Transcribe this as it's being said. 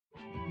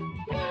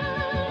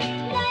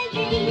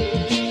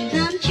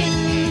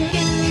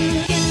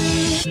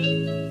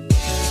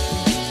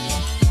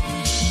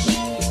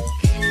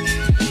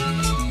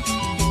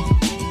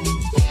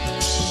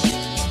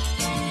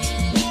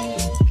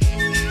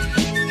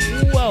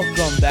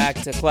Welcome back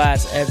to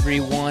class,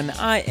 everyone.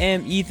 I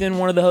am Ethan,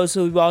 one of the hosts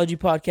of the Biology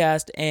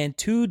Podcast, and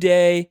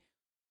today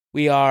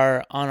we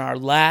are on our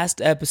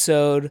last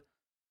episode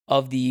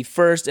of the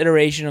first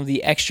iteration of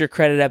the extra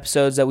credit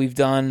episodes that we've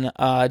done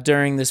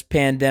during this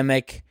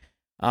pandemic.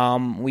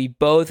 We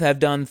both have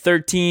done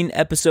 13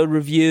 episode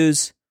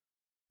reviews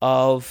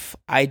of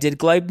I Did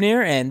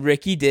Gleipnir and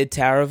Ricky did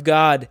Tower of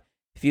God.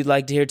 If you'd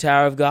like to hear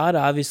Tower of God,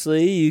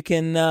 obviously you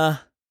can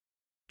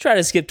try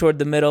to skip toward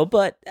the middle,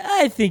 but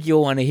I think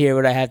you'll want to hear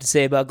what I have to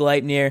say about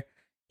Gleipnir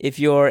if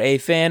you're a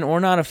fan or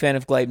not a fan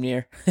of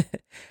Gleipnir.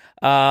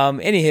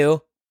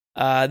 Anywho,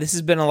 this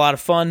has been a lot of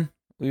fun.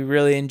 We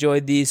really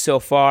enjoyed these so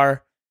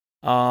far.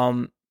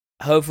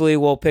 Hopefully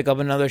we'll pick up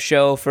another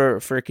show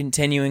for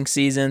continuing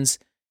seasons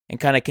and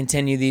kind of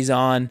continue these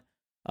on.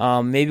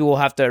 Maybe we'll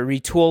have to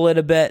retool it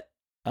a bit.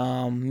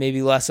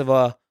 Maybe less of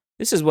a,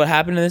 this is what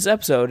happened in this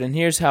episode, and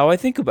here's how I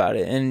think about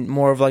it, and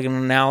more of like an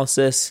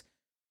analysis,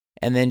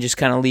 and then just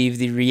kind of leave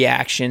the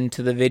reaction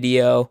to the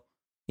video,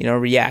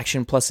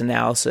 reaction plus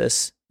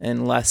analysis,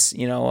 and less,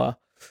 a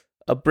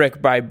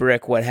brick by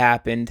brick what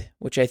happened,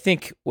 which I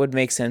think would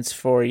make sense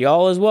for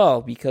y'all as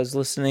well, because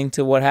listening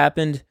to what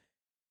happened,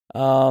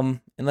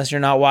 unless you're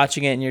not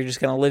watching it and you're just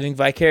kind of living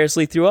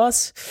vicariously through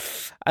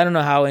us, I don't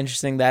know how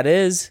interesting that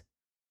is.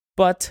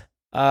 But,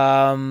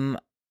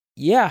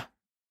 yeah,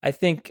 I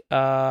think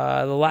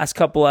the last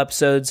couple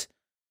episodes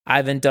I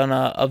haven't done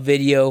a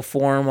video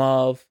form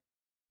of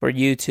for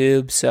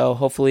YouTube, so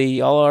hopefully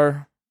y'all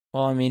are,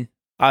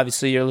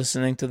 obviously you're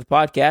listening to the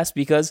podcast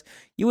because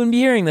you wouldn't be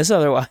hearing this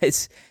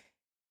otherwise.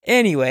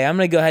 Anyway, I'm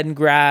going to go ahead and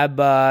grab,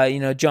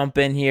 jump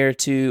in here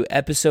to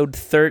episode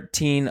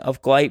 13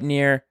 of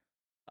Gleipnir.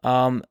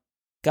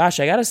 Gosh,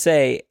 I gotta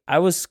say,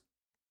 I'm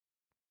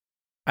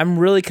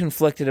really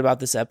conflicted about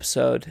this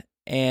episode,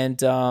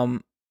 and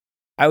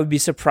I would be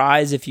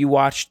surprised if you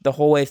watched the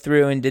whole way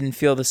through and didn't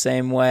feel the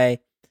same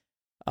way.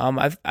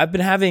 I've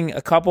been having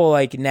a couple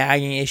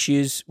nagging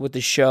issues with the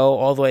show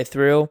all the way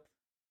through.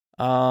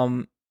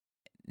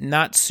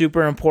 Not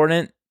super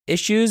important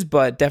issues,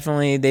 but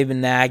definitely they've been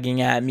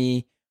nagging at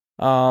me.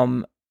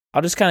 I'll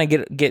just kind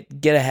of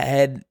get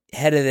ahead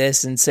of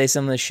this and say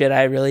some of the shit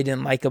I really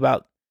didn't like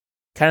about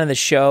kind of the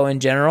show in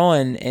general,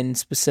 and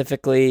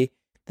specifically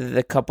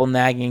the couple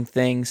nagging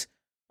things.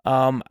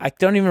 I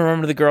don't even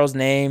remember the girl's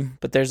name,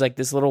 but there's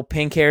this little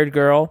pink-haired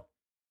girl,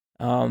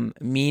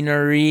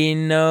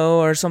 Minarino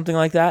or something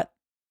like that,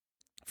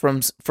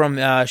 from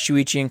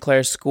Shuichi and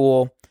Claire's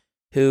school,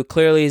 who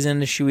clearly is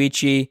into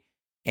Shuichi,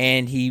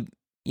 and he,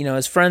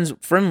 is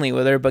friendly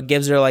with her, but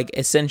gives her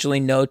essentially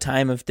no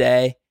time of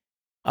day.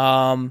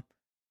 I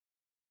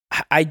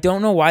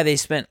don't know why they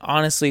spent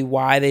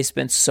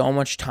so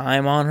much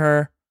time on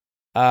her.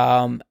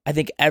 I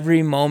think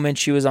every moment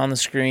she was on the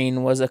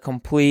screen was a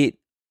complete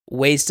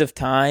waste of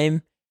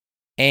time.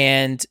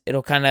 And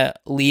it'll kind of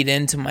lead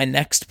into my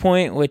next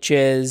point, which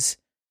is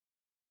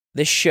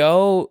the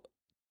show,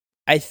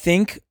 I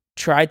think,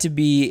 tried to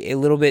be a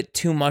little bit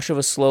too much of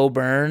a slow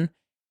burn.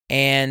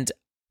 And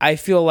I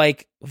feel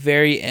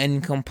very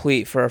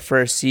incomplete for a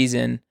first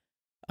season.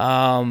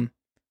 Obviously,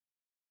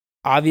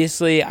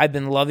 I've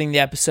been loving the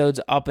episodes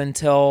up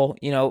until,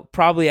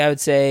 probably I would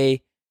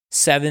say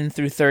 7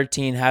 through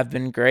 13 have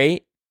been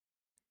great.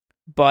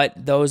 But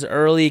those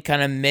early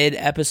kind of mid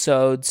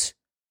episodes,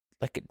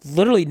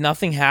 literally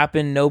nothing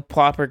happened, no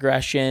plot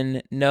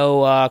progression,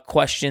 no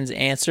questions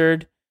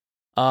answered.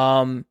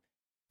 And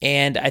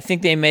I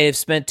think they may have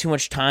spent too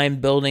much time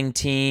building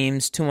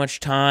teams, too much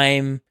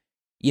time,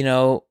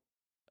 kind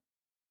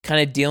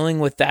of dealing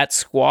with that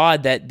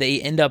squad that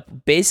they end up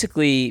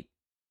basically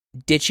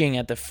ditching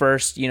at the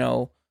first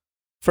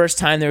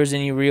time there was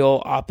any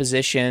real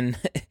opposition.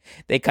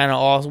 They kind of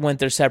all went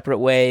their separate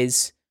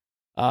ways.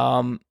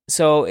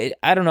 So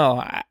I don't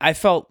know. I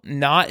felt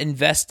not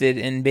invested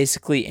in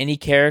basically any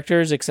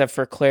characters except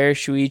for Claire,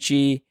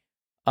 Shuichi,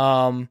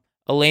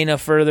 Elena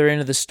further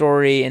into the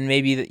story, and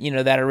maybe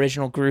that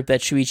original group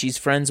that Shuichi's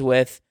friends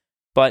with.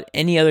 But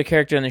any other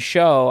character in the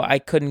show, I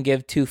couldn't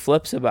give two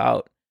flips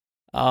about,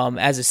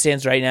 as it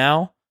stands right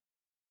now.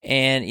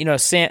 And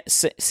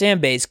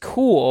Sanbei's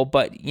cool,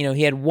 but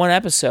he had one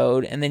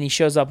episode, and then he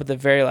shows up at the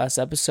very last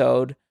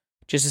episode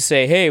just to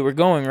say, "Hey, we're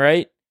going,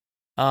 right?"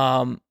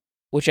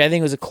 Which I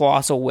think was a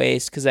colossal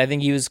waste, because I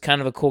think he was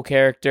kind of a cool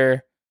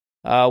character.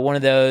 One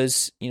of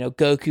those,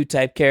 Goku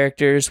type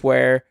characters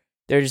where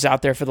they're just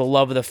out there for the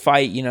love of the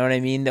fight, you know what I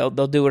mean? They'll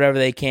do whatever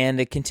they can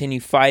to continue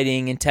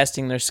fighting and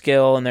testing their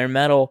skill and their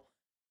mettle.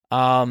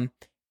 And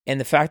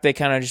the fact they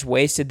kind of just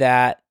wasted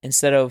that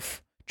instead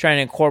of trying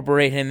to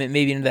incorporate him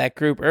maybe into that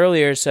group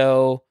earlier,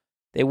 so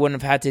they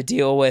wouldn't have had to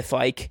deal with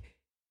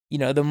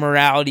the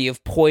morality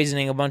of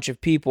poisoning a bunch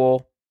of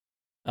people.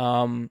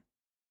 I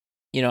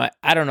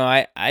don't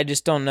know. I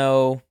just don't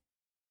know.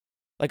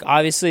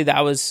 Obviously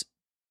that was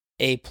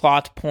a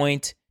plot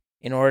point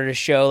in order to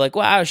show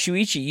wow,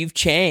 Shuichi, you've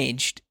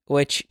changed,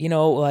 which,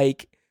 when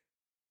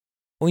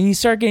you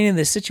start getting into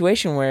this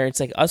situation where it's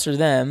us or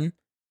them,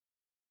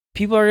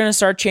 people are going to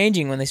start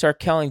changing when they start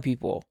killing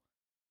people.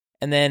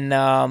 And then,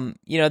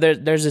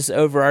 there's this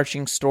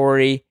overarching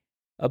story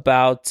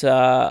about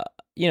how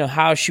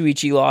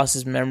Shuichi lost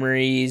his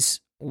memories,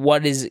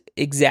 what is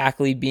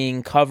exactly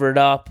being covered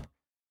up,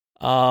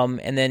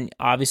 and then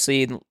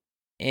obviously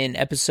in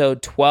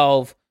episode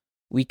 12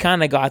 we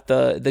kind of got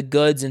the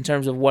goods in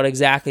terms of what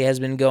exactly has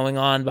been going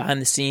on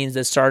behind the scenes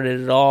that started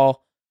it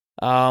all,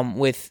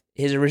 with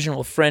his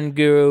original friend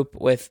group,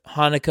 with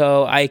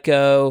Hanako,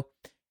 Aiko,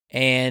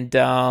 and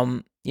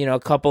a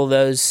couple of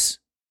those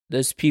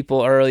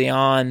people early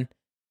on.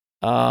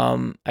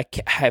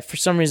 For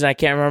some reason I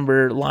can't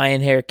remember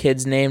Lion Hair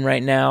Kid's name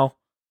right now.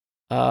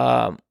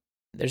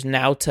 There's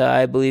Naota,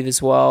 I believe,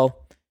 as well,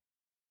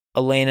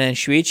 Elena and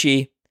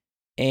Shuichi,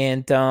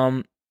 and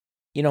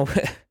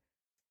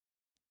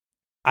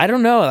I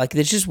don't know, like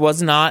this just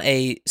was not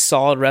a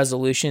solid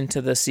resolution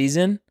to the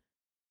season,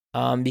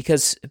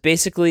 because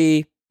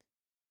basically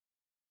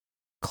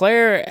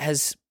Claire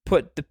has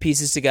put the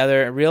pieces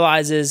together and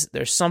realizes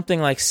there's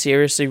something like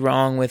seriously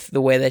wrong with the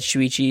way that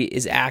Shuichi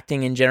is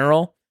acting in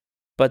general,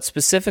 but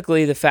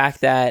specifically the fact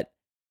that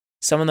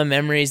some of the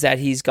memories that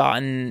he's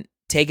gotten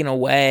taken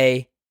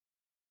away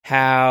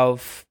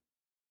have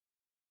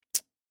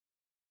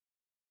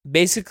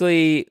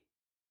basically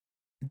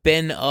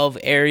been of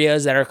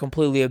areas that are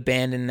completely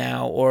abandoned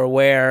now, or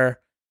where,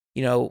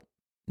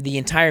 the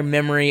entire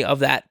memory of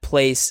that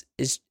place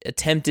is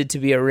attempted to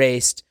be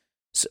erased.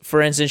 So,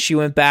 for instance, she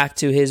went back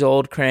to his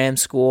old cram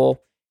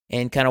school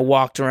and kind of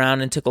walked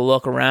around and took a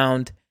look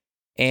around,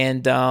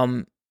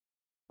 and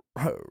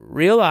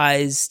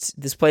realized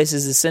this place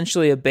is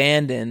essentially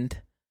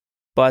abandoned,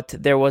 but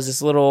there was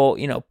this little,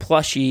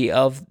 plushie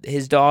of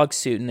his dog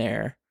suit in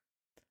there.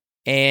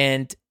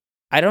 And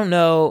I don't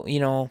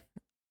know,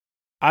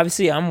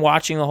 obviously I'm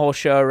watching the whole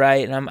show,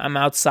 right? And I'm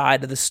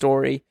outside of the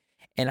story,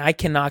 and I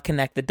cannot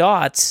connect the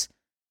dots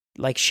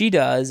like she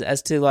does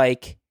as to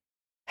like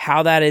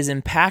how that is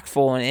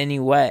impactful in any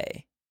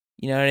way.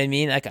 You know what I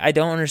mean? Like, I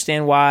don't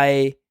understand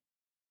why.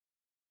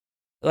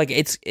 Like,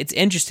 it's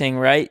interesting,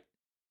 right?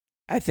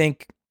 I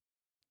think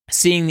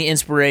seeing the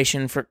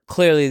inspiration for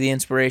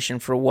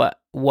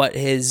what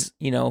his,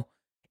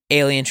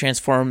 alien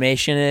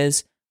transformation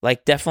is,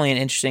 like, definitely an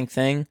interesting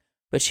thing.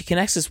 But she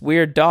connects this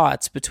weird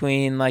dots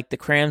between like the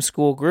cram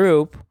school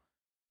group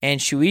and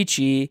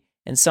Shuichi,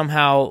 and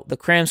somehow the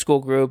cram school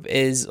group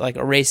is like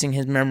erasing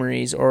his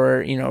memories,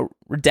 or,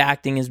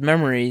 redacting his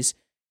memories.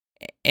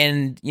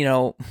 And,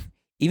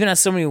 even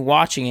as somebody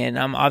watching it, and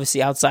I'm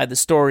obviously outside the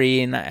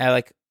story and I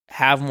like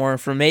have more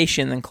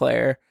information than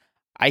Claire,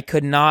 I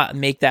could not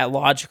make that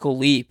logical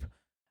leap.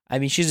 I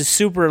mean, she's a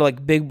super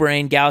like big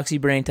brain, galaxy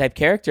brain type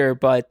character,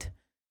 but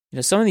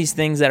some of these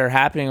things that are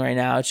happening right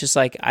now, it's just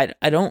like,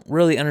 I don't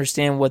really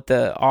understand what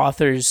the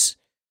author's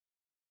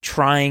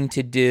trying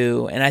to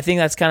do. And I think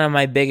that's kind of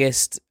my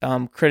biggest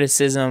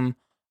criticism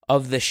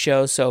of the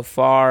show so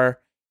far.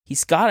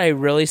 He's got a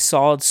really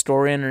solid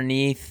story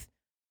underneath.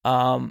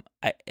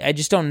 I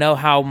just don't know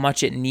how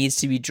much it needs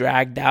to be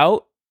dragged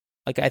out.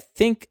 Like, I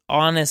think,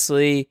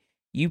 honestly,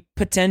 you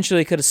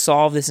potentially could have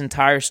solved this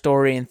entire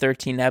story in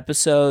 13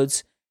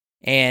 episodes,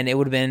 and it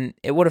would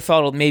have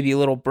felt maybe a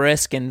little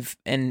brisk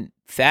and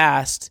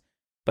fast,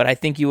 but I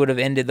think you would have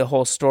ended the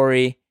whole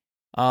story.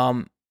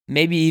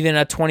 Maybe even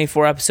a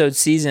 24 episode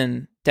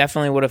season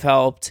definitely would have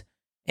helped,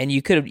 and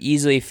you could have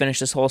easily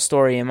finished this whole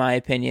story, in my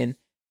opinion.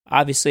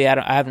 Obviously,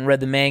 I haven't read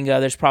the manga.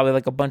 There's probably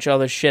like a bunch of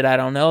other shit I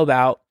don't know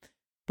about,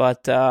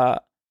 but I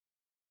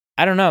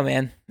don't know,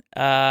 man.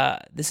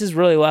 This has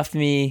really left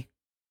me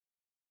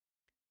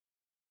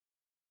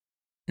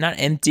not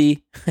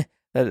empty.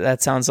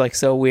 that sounds like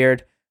so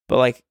weird, but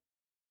like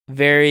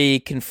very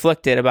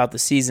conflicted about the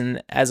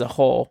season as a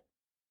whole.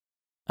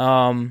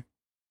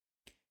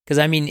 Because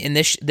I mean, in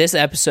this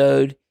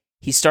episode,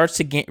 he starts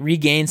to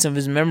regain some of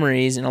his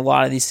memories in a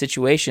lot of these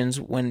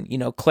situations when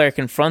Claire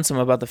confronts him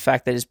about the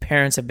fact that his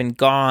parents have been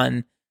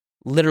gone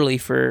literally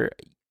for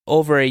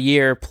over a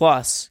year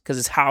plus, because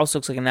his house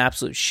looks like an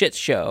absolute shit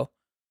show.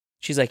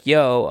 She's like,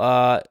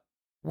 "Yo,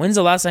 when's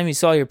the last time you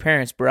saw your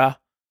parents, bruh?"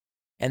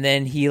 And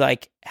then he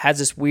like has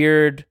this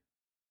weird,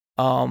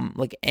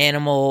 like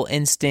animal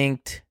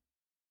instinct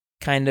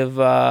kind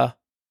of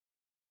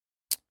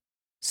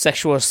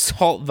sexual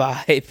assault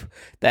vibe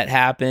that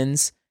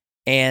happens,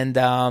 and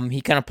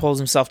he kind of pulls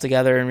himself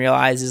together and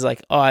realizes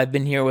like, oh, I've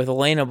been here with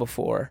Elena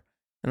before,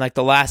 and like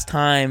the last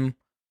time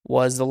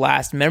was the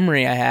last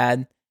memory I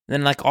had. And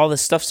then like all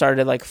this stuff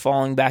started like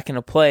falling back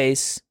into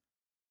place.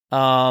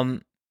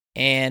 And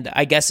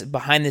I guess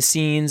behind the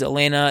scenes,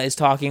 Elena is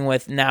talking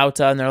with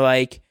Naota, and they're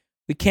like,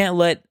 we can't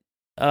let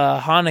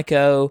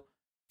Hanako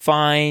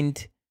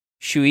find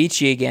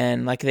Shuichi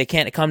again. Like, they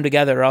can't come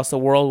together or else the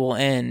world will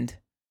end.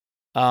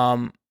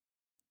 And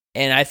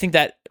I think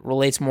that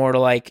relates more to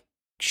like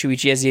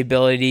Shuichi has the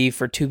ability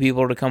for two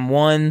people to become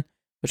one,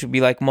 which would be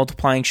like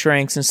multiplying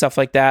shrinks and stuff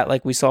like that,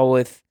 like we saw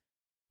with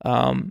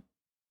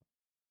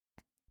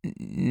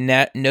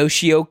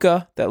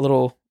Noshioka, that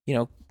little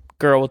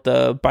girl with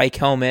the bike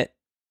helmet.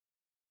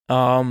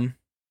 But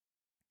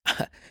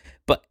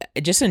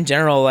just in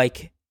general,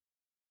 like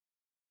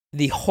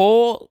the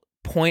whole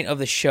point of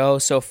the show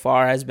so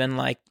far has been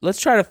like, let's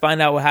try to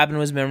find out what happened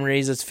to his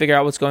memories. Let's figure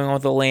out what's going on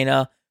with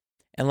Elena,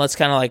 and let's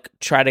kind of like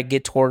try to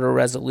get toward a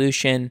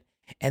resolution.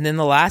 And then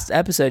the last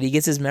episode, he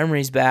gets his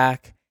memories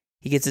back.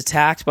 He gets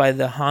attacked by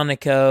the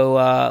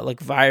Hanako like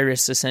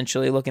virus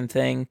essentially looking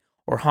thing,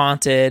 or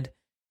haunted.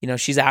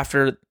 She's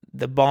after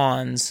the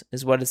bonds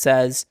is what it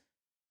says.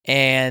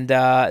 And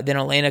then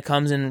Elena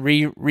comes and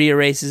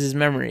re-erases his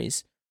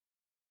memories.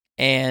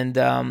 And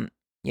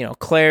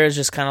Claire is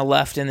just kind of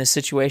left in this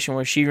situation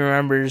where she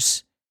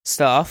remembers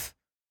stuff.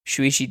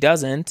 Shuichi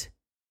doesn't.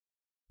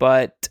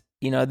 But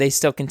they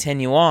still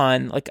continue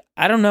on. Like,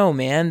 I don't know,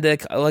 man.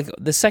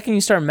 The second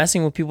you start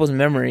messing with people's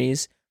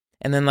memories,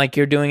 and then like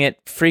you're doing it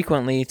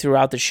frequently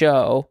throughout the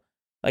show,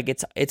 like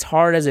it's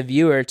hard as a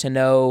viewer to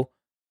know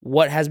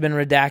what has been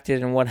redacted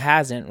and what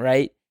hasn't,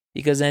 right?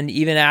 Because then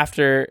even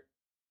after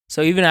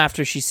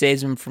she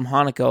saves him from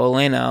Hanako,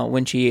 Elena,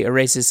 when she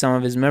erases some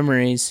of his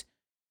memories,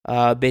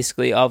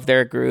 basically of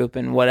their group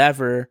and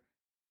whatever,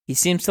 he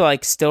seems to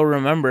like still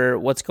remember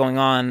what's going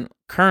on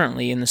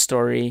currently in the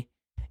story.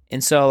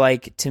 And so,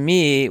 like, to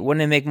me,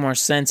 wouldn't it make more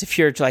sense if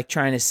you're like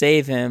trying to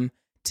save him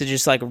to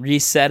just like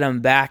reset him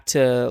back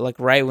to like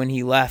right when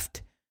he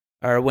left,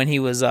 or when he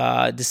was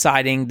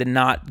deciding to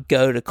not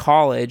go to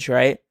college,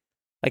 right?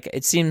 Like,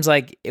 it seems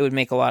like it would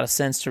make a lot of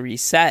sense to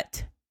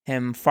reset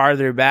him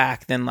farther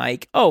back than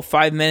like,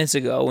 5 minutes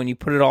ago when you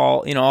put it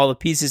all, all the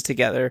pieces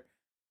together.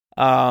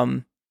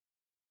 I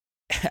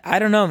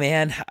don't know,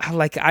 man.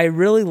 Like, I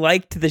really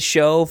liked the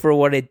show for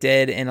what it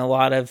did, and a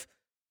lot of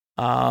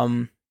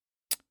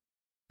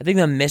I think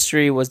the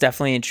mystery was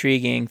definitely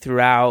intriguing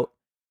throughout,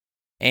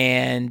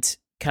 and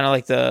kind of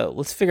like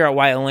let's figure out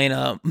why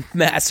Elena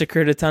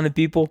massacred a ton of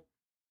people.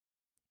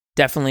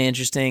 Definitely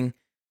interesting.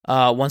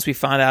 Once we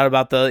found out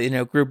about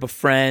the group of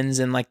friends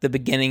and like the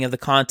beginning of the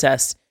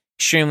contest,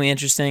 extremely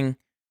interesting.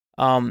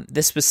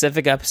 This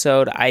specific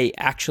episode I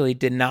actually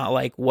did not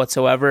like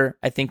whatsoever.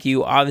 I think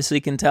you obviously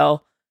can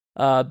tell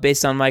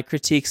based on my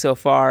critique so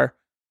far.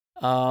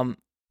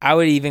 I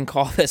would even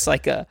call this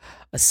like a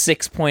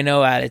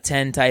 6.0 out of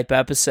 10 type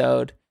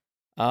episode,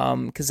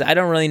 because I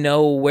don't really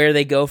know where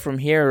they go from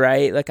here,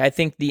 right? Like, I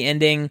think the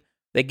ending,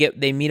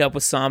 they meet up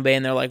with Sambe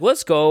and they're like,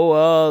 let's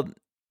go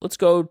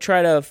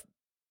try to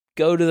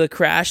go to the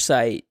crash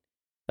site.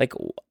 Like,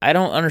 I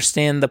don't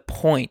understand the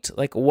point.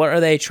 Like, what are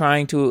they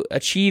trying to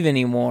achieve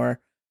anymore?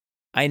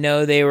 I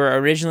know they were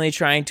originally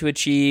trying to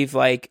achieve,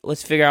 like,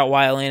 let's figure out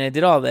why Elena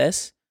did all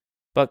this,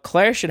 but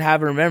Claire should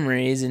have her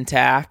memories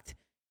intact.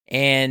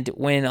 And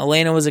when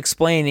Elena was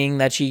explaining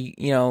that she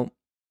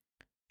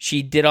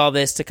did all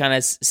this to kind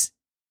of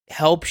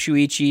help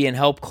Shuichi and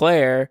help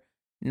Claire,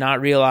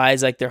 not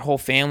realize like their whole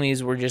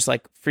families were just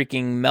like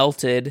freaking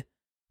melted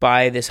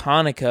by this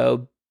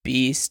Hanako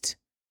beast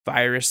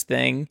virus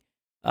thing.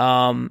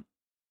 I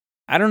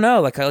don't know.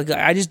 Like,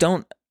 I just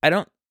don't. I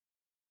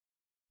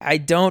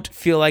don't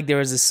feel like there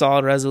was a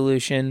solid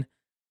resolution.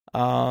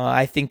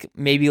 I think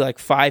maybe like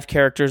 5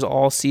 characters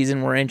all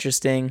season were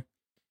interesting.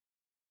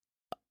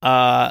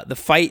 The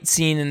fight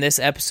scene in this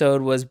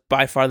episode was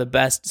by far the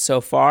best so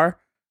far,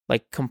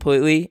 like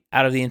completely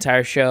out of the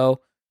entire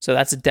show. So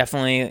that's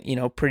definitely,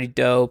 pretty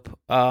dope,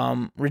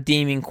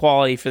 redeeming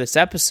quality for this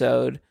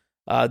episode.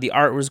 The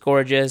art was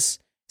gorgeous.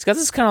 It's got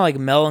this kind of like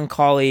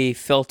melancholy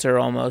filter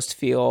almost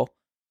feel.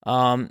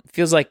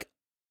 Feels like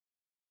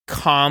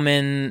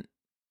common,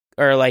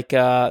 or like,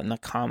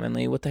 not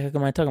commonly, what the heck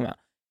am I talking about?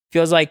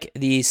 Feels like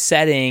the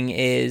setting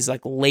is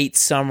like late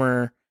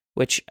summer,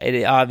 which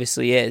it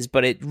obviously is,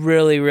 but it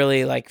really,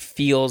 really like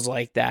feels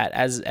like that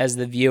as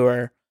the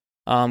viewer.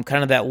 Kind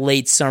of that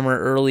late summer,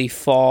 early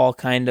fall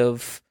kind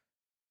of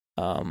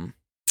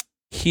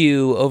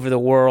hue over the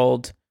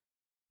world.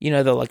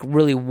 The like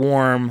really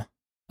warm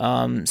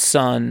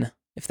sun,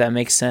 if that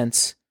makes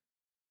sense.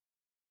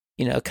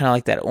 Kind of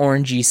like that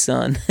orangey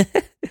sun.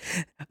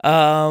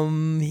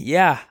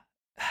 Yeah.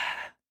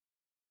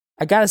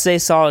 I gotta say,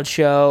 solid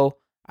show.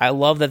 I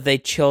love that they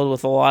chilled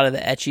with a lot of the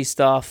ecchi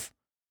stuff.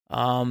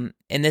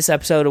 In this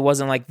episode, it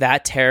wasn't like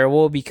that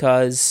terrible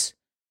because,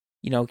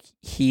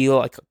 he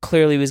like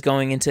clearly was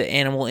going into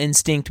animal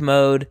instinct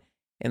mode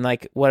and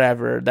like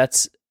whatever.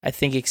 That's, I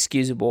think,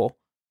 excusable.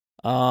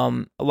 A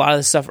lot of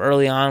the stuff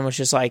early on was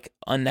just like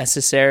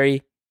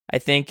unnecessary, I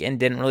think, and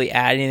didn't really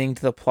add anything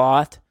to the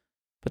plot.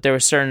 But there were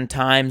certain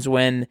times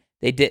when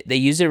they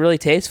used it really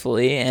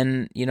tastefully,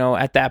 and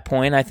at that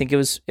point, I think it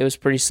was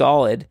pretty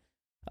solid.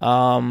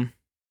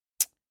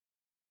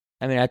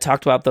 I mean, I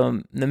talked about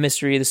the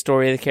mystery, the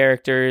story of the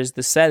characters,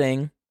 the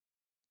setting.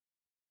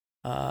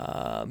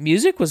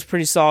 Music was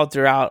pretty solid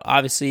throughout.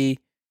 Obviously,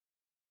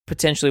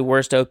 potentially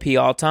worst OP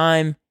all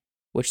time,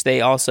 which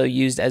they also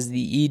used as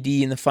the ED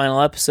in the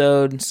final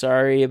episode.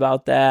 Sorry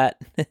about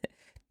that.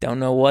 Don't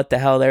know what the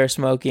hell they're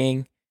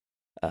smoking.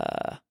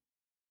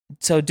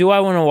 So do I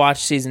want to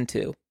watch season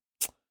 2?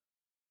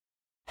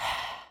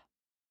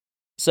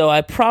 So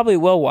I probably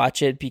will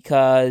watch it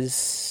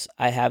because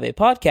I have a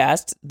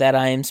podcast that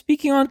I am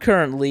speaking on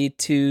currently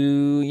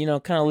to,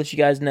 kind of let you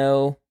guys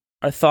know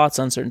our thoughts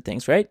on certain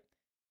things, right?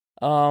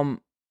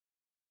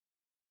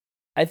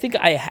 I think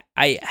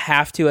I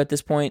have to at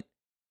this point,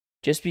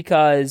 just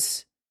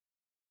because,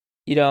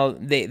 you know,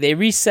 they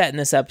reset in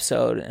this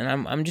episode,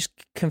 and I'm just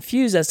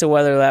confused as to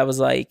whether that was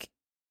like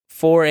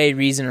for a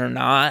reason or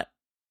not.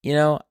 You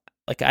know,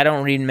 like I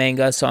don't read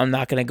manga, so I'm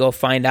not gonna go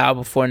find out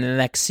before the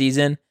next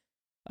season.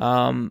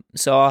 So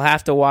I'll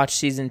have to watch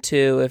season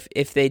 2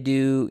 if they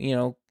do, you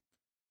know,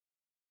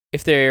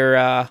 if they're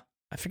I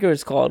forget what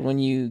it's called when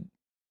you're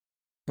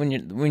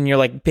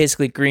like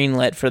basically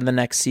greenlit for the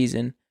next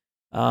season.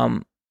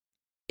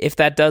 If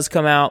that does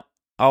come out,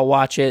 I'll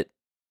watch it.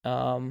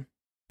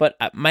 But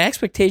my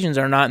expectations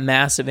are not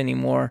massive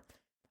anymore.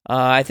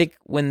 I think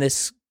when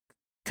this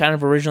kind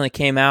of originally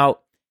came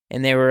out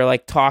and they were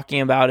like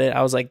talking about it,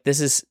 I was like, this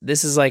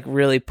is like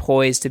really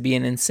poised to be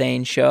an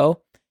insane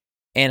show.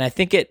 And I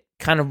think it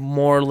kind of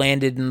more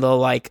landed in the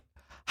like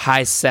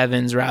high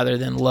 7s rather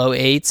than low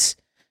 8s.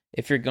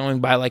 If you're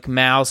going by like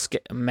Mal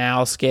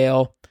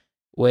scale,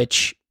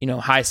 which, you know,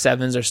 high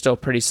 7s are still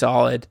pretty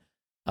solid.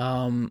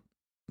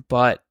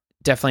 But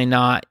definitely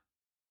not.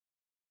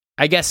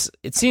 I guess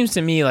it seems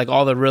to me like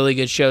all the really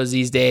good shows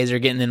these days are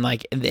getting in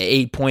like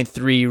the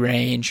 8.3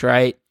 range,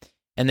 right?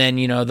 And then,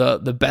 you know,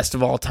 the best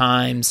of all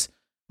times,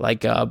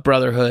 like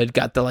Brotherhood,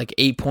 got the like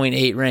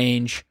 8.8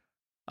 range.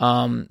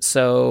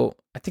 So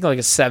I think like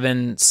a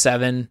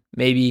 7.7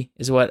 maybe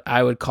is what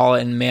I would call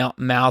it in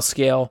Mal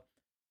scale.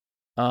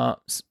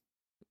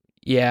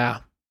 Yeah,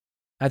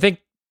 I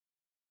think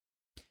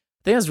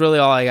that's really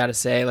all I got to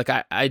say. Like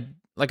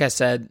like I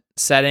said,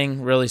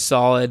 setting really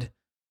solid.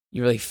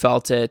 You really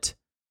felt it.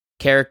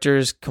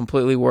 Characters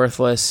completely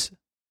worthless,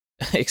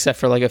 except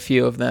for like a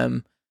few of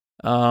them.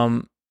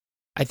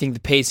 I think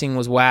the pacing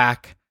was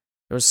whack.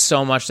 There was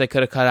so much they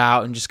could have cut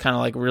out and just kind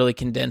of like really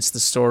condensed the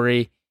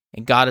story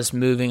and got us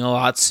moving a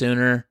lot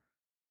sooner.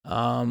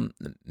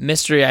 The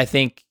mystery, I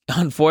think,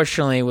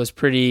 unfortunately, was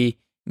pretty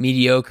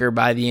mediocre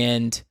by the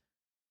end.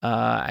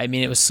 I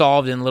mean, it was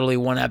solved in literally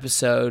one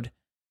episode,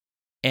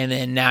 and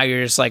then now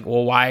you're just like,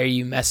 well, why are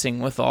you messing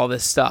with all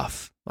this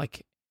stuff?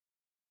 Like,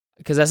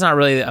 because that's not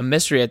really a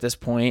mystery at this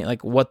point.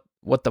 Like, what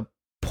the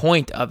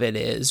point of it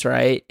is,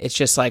 right? It's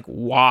just like,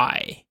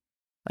 why?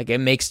 Like, it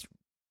makes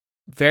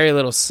very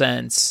little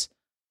sense.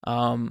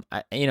 And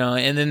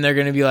then they're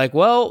gonna be like,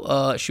 well,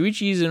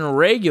 Shuichi's an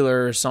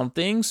irregular or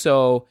something,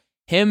 so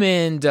him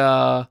and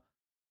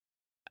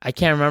I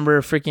can't remember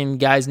a freaking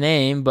guy's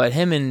name, but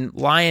him and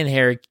Lion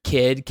Hair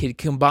Kid could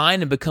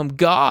combine and become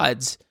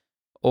gods.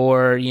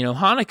 Or, you know,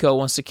 Hanako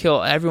wants to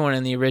kill everyone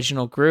in the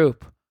original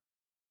group.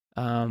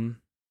 It's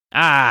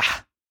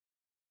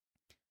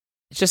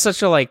just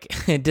such a like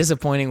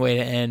disappointing way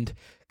to end,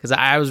 because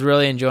I was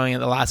really enjoying it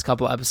the last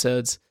couple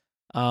episodes.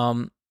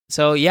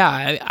 So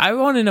yeah, I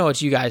want to know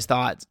what you guys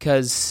thought,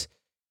 because,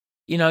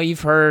 you know,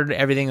 you've heard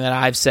everything that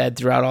I've said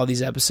throughout all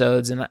these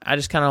episodes, and I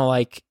just kind of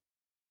like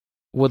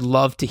would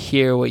love to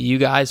hear what you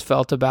guys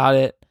felt about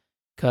it,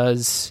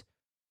 because,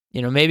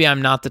 you know, maybe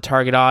I'm not the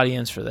target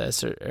audience for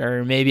this,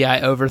 or maybe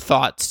I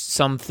overthought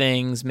some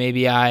things,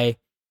 maybe I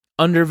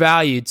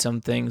undervalued some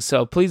things.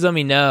 So please let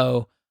me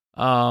know.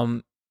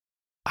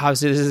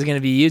 Obviously, this is going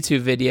to be a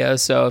YouTube video,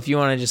 so if you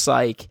want to just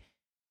like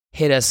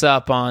hit us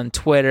up on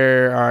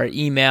Twitter or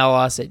email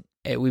us at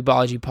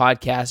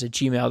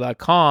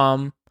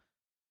weebologypodcast@gmail.com.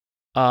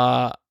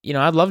 You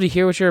know, I'd love to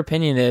hear what your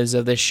opinion is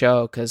of this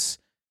show, because,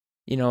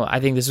 you know,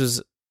 I think this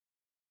was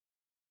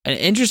an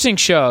interesting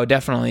show,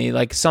 definitely,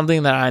 like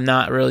something that I'm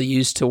not really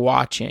used to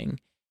watching,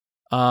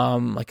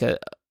 like a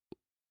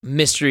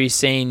mystery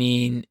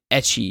seinen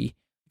ecchi.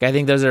 Like, I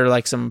think those are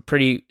like some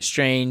pretty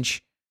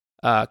strange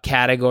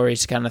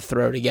categories to kind of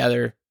throw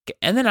together.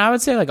 And then I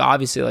would say, like,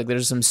 obviously, like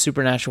there's some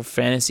supernatural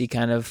fantasy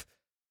kind of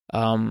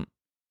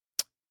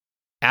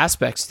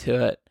aspects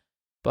to it,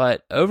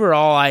 but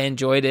overall I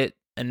enjoyed it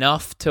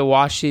enough to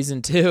watch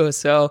season 2.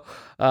 So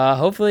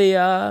hopefully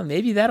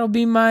maybe that'll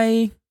be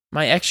my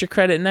extra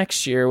credit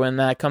next year when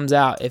that comes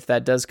out, if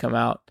that does come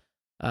out.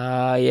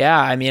 Yeah,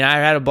 I mean, I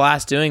had a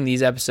blast doing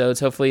these episodes.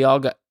 Hopefully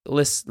y'all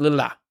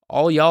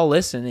all y'all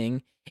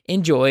listening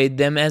enjoyed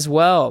them as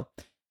well.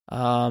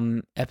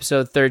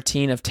 Episode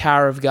 13 of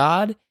Tower of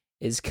God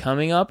is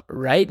coming up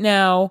right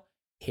now.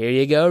 Here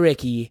you go,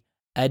 Ricky.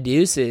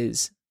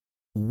 Adeuces.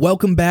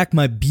 Welcome back,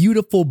 my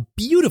beautiful,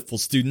 beautiful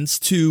students,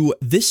 to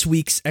this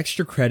week's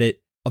extra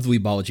credit of the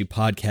Weebology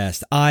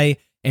Podcast. I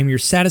am your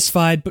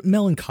satisfied but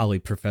melancholy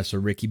Professor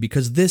Ricky,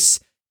 because this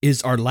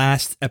is our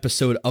last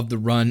episode of the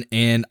run,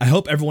 and I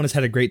hope everyone has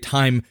had a great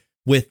time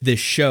with this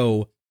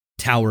show,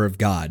 Tower of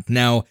God.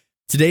 Now,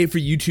 today for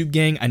YouTube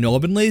gang, I know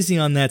I've been lazy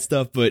on that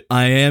stuff, but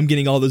I am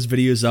getting all those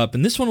videos up,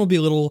 and this one will be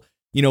a little,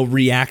 you know,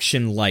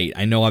 reaction light.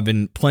 I know I've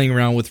been playing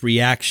around with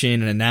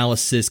reaction and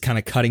analysis, kind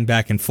of cutting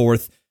back and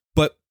forth,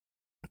 but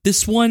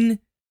this one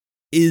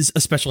is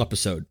a special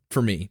episode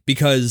for me,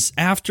 because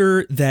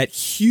after that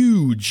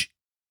huge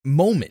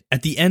moment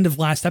at the end of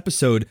last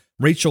episode,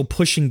 Rachel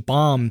pushing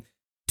Bomb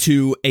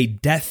to a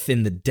death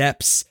in the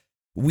depths,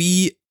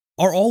 we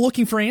are all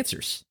looking for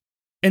answers.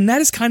 And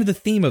that is kind of the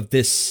theme of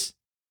this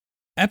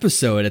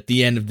episode at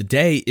the end of the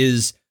day,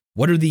 is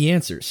What are the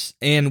answers?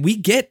 And we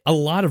get a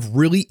lot of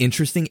really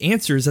interesting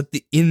answers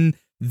in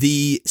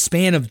the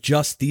span of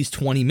just these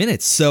 20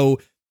 minutes.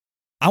 So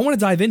I want to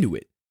dive into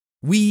it.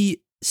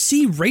 We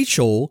see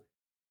Rachel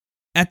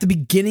at the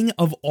beginning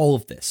of all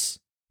of this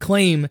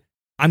claim,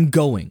 I'm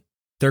going.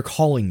 They're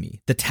calling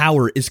me. The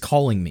tower is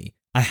calling me.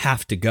 I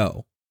have to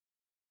go.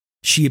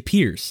 She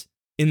appears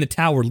in the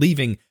tower,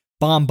 leaving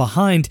Bomb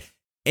behind.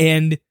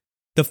 And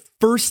the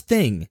first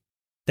thing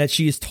that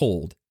she is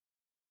told,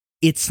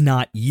 it's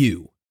not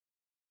you.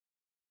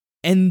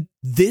 And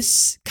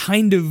this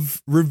kind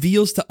of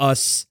reveals to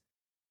us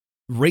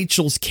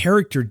Rachel's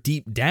character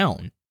deep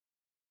down,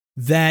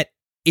 that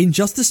in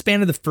just the span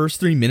of the first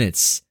 3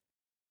 minutes,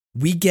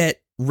 we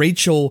get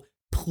Rachel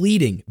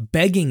pleading,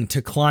 begging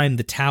to climb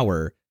the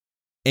tower,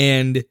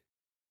 and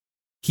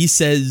he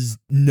says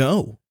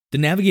no. The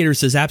navigator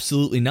says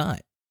absolutely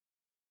not,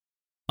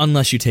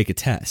 unless you take a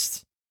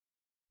test.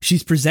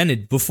 She's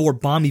presented, before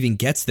Bomb even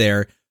gets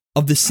there,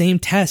 of the same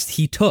test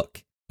he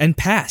took and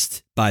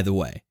passed, by the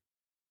way.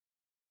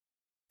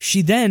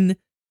 She then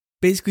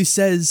basically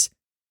says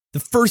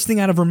the first thing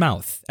out of her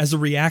mouth as a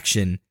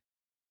reaction,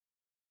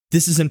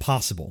 this is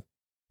impossible.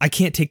 I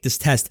can't take this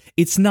test.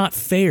 It's not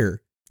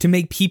fair to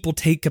make people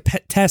take a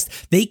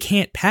test they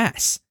can't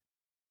pass.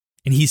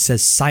 And he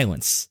says,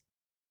 silence,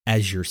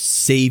 as your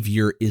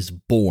savior is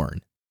born.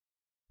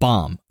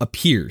 Bomb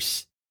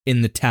appears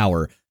in the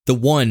tower, the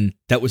one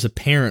that was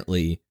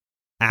apparently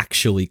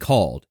actually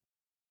called.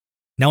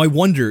 Now I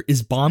wonder,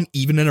 is Bomb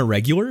even an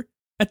irregular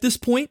at this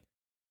point?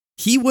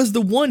 He was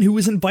the one who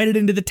was invited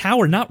into the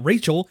tower, not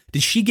Rachel.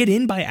 Did she get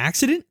in by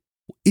accident?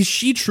 Is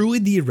she truly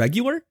the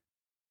irregular?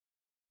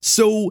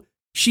 So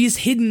she is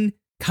hidden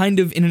kind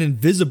of in an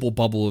invisible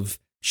bubble of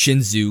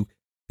Shinzu,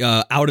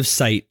 out of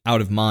sight,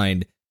 out of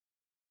mind,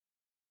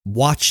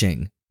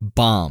 watching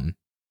Bomb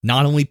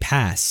not only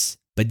pass,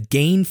 but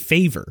gain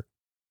favor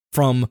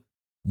from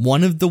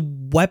one of the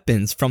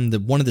weapons from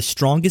one of the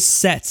strongest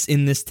sets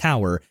in this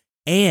tower,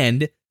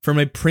 and from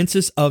a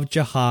princess of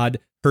Jihad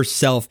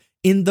herself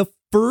in the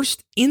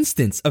first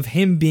instance of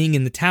him being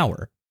in the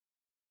tower.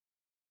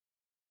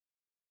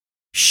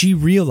 She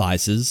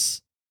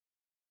realizes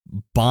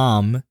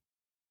Bomb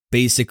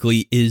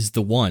basically is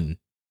the one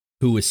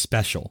who is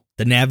special.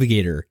 The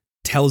navigator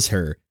tells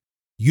her,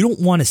 you don't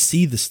want to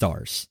see the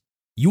stars.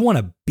 You want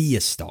to be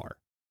a star.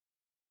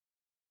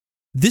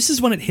 This is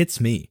when it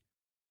hits me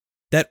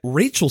that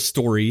Rachel's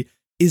story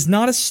is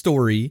not a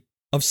story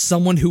of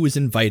someone who is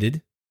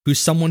invited, who's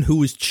someone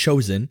who is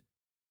chosen.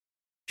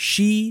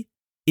 She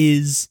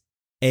is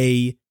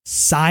a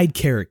side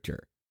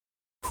character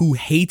who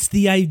hates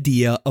the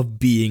idea of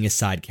being a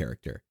side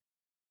character,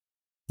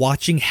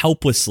 watching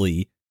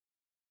helplessly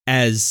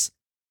as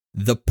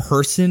the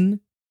person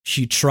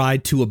she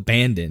tried to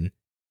abandon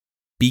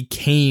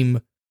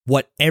became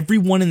what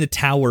everyone in the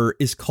tower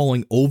is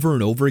calling over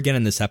and over again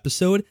in this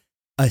episode,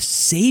 a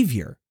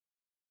savior.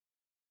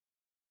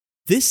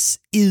 This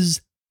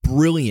is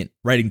brilliant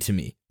writing to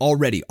me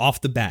already off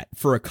the bat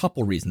for a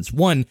couple reasons.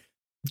 One,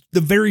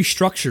 the very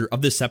structure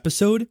of this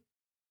episode,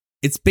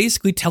 it's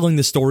basically telling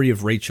the story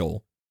of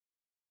Rachel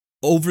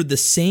over the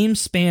same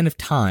span of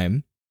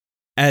time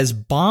as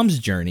Bomb's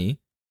journey,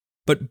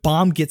 but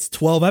Bomb gets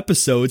 12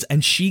 episodes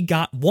and she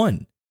got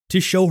 1 to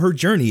show her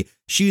journey.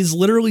 She is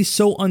literally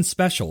so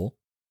unspecial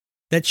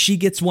that she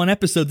gets 1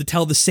 episode to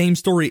tell the same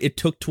story it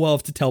took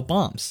 12 to tell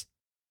Bomb's,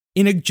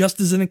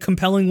 just as in a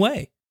compelling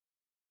way.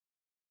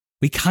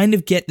 We kind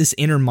of get this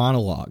inner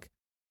monologue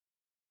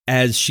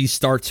as she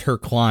starts her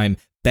climb,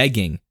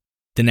 begging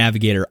the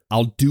navigator,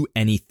 I'll do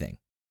anything.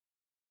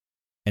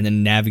 And the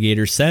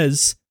navigator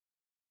says,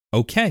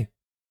 okay,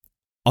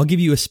 I'll give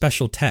you a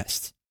special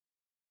test.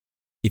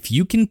 If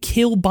you can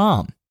kill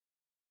Bomb,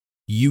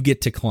 you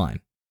get to climb.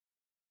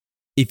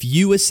 If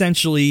you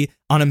essentially,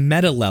 on a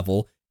meta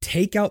level,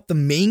 take out the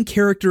main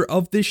character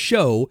of this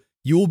show,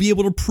 you will be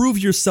able to prove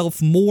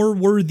yourself more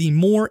worthy,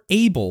 more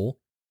able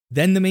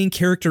than the main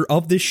character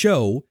of this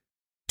show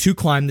to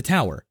climb the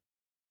tower.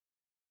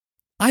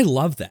 I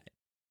love that.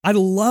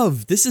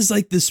 This is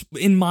like this,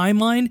 in my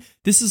mind,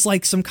 this is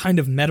like some kind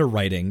of meta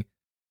writing,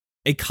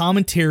 a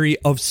commentary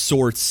of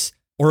sorts,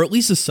 or at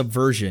least a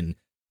subversion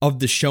of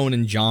the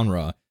shonen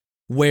genre,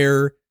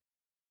 where,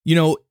 you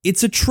know,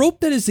 it's a trope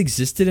that has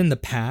existed in the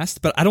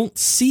past, but I don't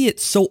see it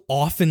so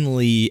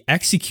oftenly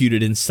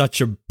executed in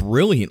such a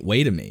brilliant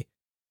way to me.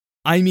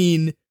 I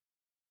mean,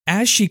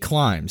 as she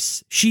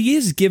climbs, she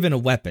is given a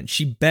weapon.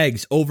 She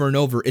begs over and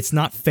over, it's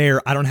not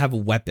fair, I don't have a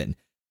weapon.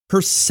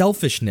 Her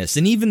selfishness,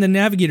 and even the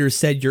navigator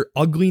said, your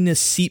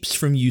ugliness seeps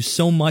from you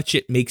so much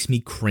it makes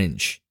me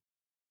cringe.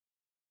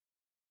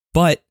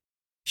 But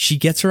she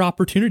gets her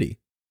opportunity.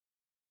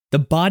 The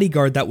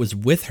bodyguard that was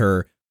with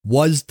her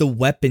was the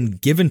weapon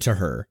given to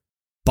her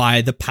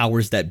by the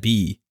powers that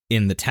be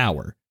in the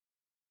tower.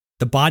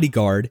 The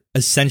bodyguard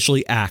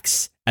essentially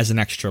acts as an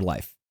extra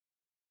life.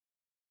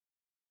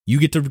 You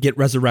get to get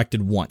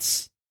resurrected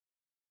once.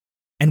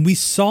 And we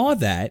saw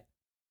that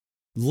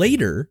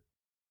later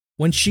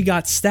when she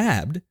got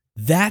stabbed.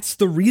 That's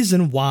the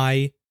reason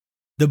why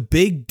the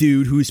big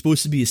dude who was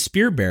supposed to be a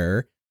spear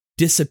bearer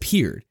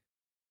disappeared.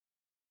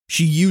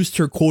 She used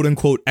her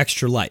quote-unquote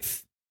extra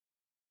life.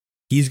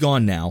 He's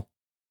gone now,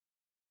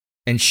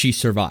 and she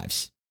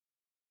survives.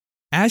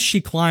 As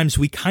she climbs,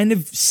 we kind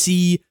of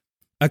see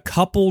a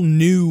couple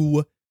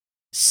new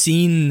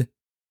scene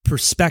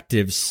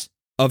perspectives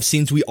of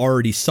scenes we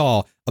already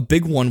saw. A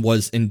big one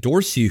was in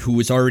Dorsey, who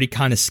was already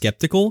kind of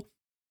skeptical.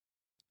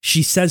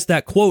 She says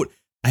that, quote,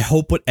 "I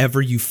hope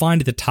whatever you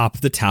find at the top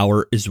of the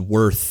tower is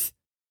worth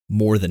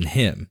more than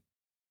him."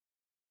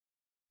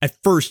 At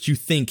first, you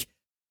think,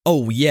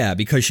 oh yeah,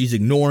 because she's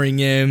ignoring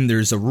him,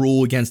 there's a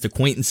rule against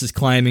acquaintances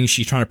climbing,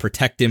 she's trying to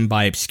protect him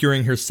by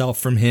obscuring herself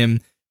from him.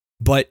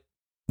 But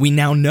we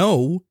now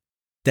know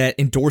that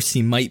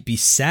Dorsey might be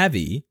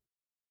savvy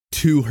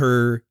to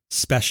her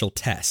special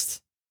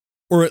test,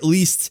 or at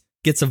least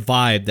gets a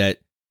vibe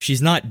that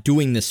she's not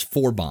doing this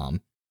for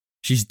Bomb.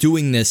 She's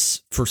doing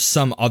this for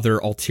some other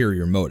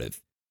ulterior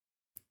motive.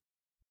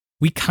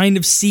 We kind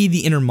of see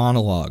the inner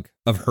monologue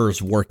of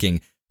hers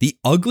working, the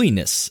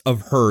ugliness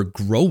of her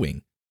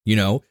growing. You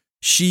know,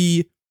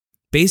 she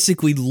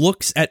basically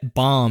looks at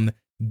Bomb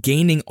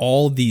gaining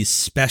all these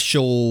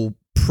special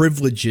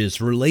privileges,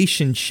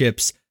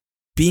 relationships,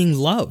 being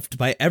loved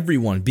by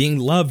everyone, being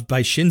loved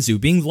by Shinzu,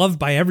 being loved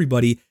by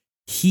everybody.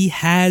 He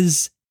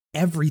has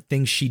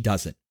everything she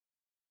doesn't.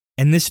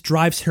 And this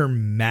drives her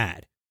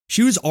mad.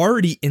 She was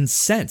already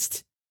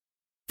incensed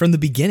from the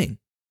beginning.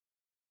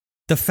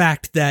 The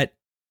fact that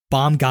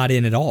Bomb got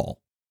in at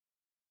all,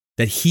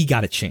 that he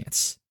got a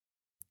chance.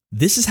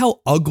 This is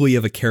how ugly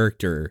of a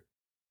character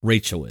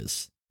Rachel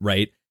is,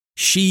 right?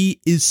 She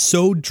is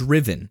so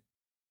driven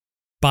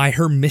by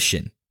her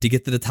mission to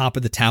get to the top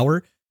of the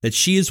tower that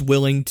she is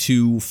willing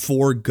to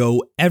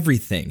forego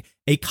everything.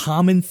 A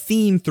common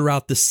theme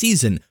throughout the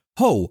season.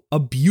 Ho, a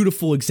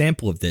beautiful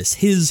example of this.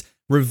 His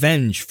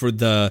revenge for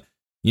the,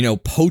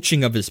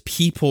 poaching of his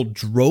people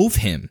drove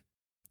him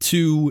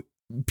to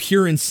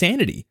pure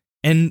insanity,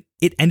 and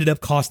it ended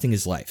up costing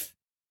his life.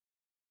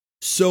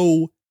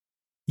 So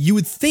you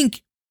would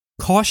think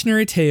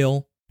cautionary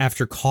tale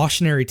after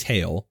cautionary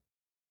tale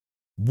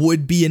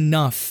would be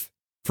enough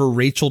for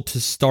Rachel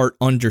to start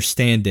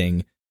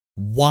understanding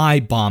why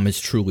Bomb is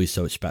truly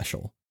so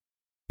special.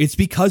 It's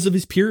because of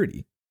his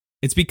purity.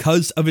 It's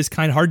because of his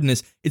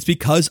kind-heartedness. It's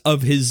because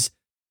of his,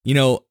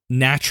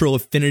 natural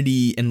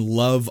affinity and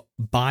love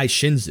by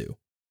Shinzu.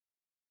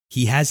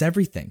 He has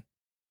everything.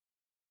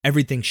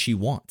 Everything she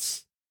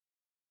wants.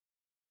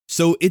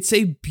 So it's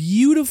a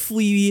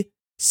beautifully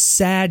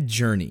sad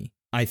journey,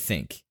 I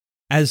think,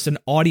 as an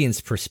audience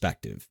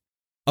perspective,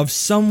 of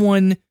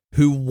someone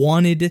who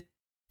wanted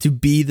to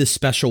be the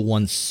special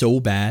one so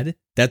bad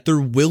that they're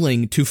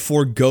willing to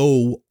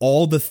forego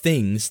all the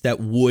things that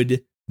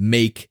would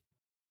make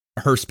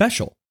her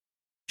special.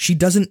 She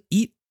doesn't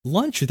eat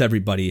lunch with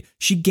everybody.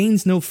 She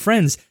gains no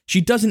friends.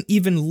 She doesn't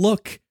even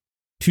look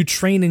to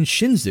train in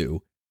Shinzu.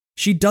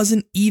 She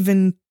doesn't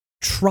even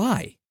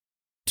try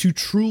to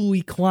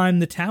truly climb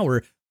the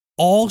tower.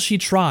 All she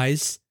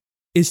tries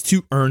is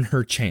to earn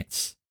her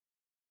chance,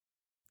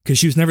 because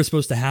she was never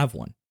supposed to have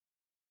one.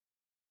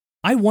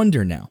 I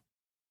wonder now.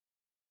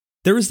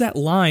 There was that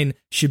line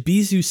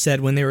Shibizu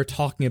said when they were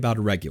talking about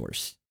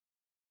irregulars,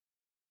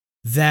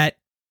 that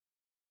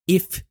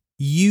if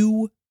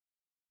you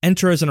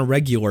enter as an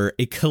irregular,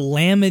 a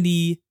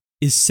calamity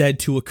is said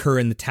to occur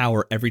in the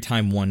tower every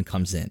time one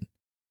comes in.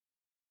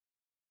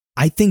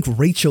 I think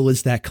Rachel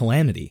is that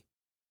calamity.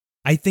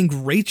 I think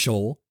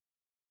Rachel,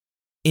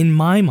 in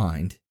my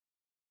mind,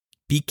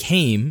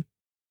 became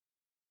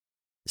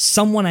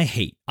someone I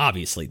hate.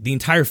 Obviously, the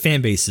entire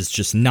fan base is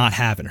just not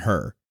having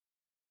her.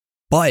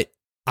 But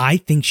I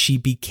think she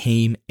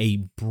became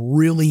a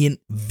brilliant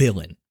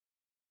villain.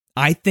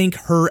 I think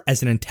her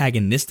as an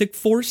antagonistic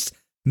force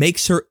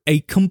makes her a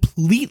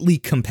completely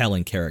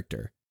compelling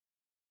character.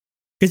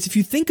 Because if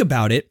you think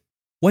about it,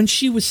 when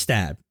she was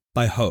stabbed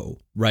by Ho,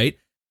 right,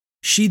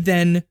 she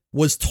then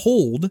was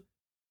told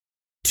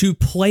to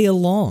play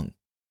along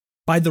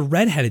by the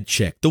redheaded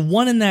chick, the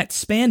one in that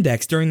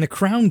spandex during the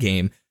Crown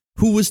game,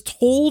 who was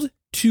told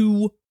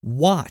to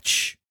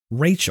watch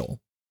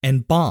Rachel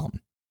and Bomb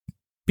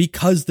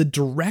because the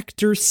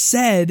director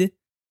said,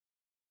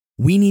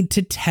 we need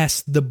to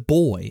test the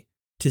boy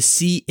to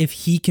see if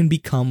he can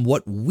become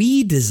what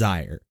we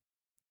desire.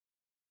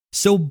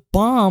 So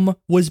Bomb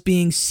was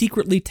being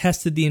secretly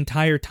tested the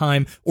entire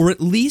time, or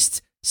at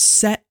least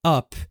set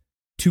up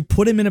to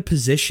put him in a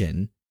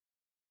position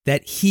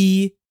that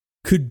he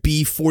could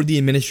be, for the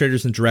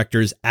administrators and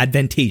directors,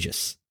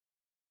 advantageous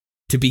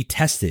to be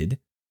tested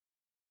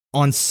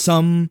on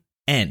some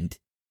end.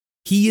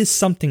 He is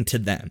something to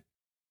them.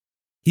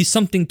 He's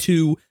something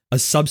to a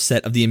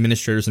subset of the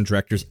administrators and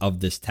directors of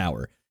this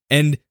tower.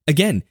 And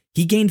again,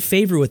 he gained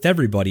favor with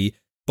everybody,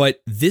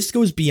 but this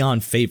goes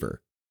beyond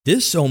favor.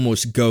 This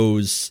almost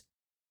goes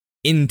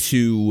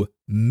into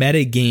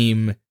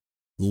metagame,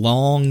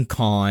 long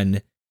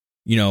con,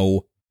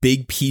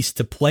 big piece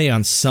to play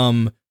on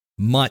some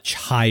much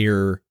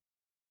higher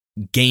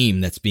game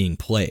that's being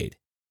played.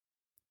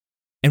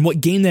 And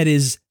what game that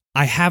is,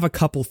 I have a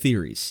couple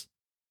theories.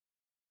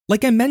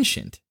 Like I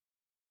mentioned,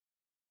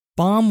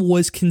 Bomb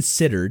was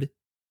considered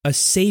a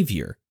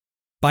savior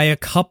by a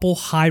couple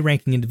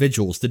high-ranking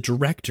individuals, the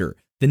director,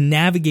 the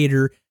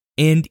navigator,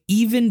 and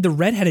even the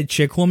redheaded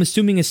chick, who I'm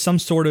assuming is some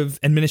sort of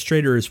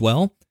administrator as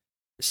well,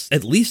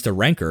 at least a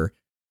ranker.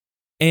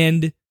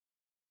 And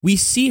we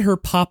see her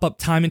pop up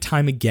time and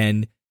time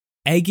again,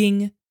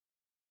 egging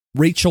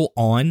Rachel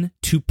on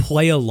to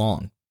play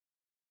along.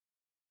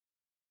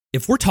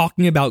 If we're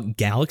talking about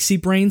galaxy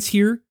brains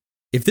here,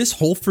 if this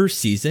whole first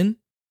season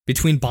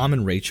between Bomb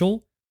and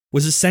Rachel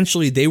was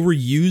essentially they were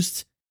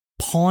used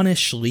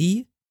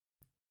pawnishly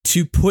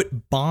to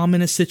put Bomb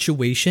in a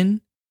situation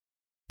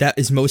that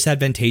is most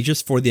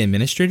advantageous for the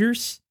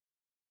administrators,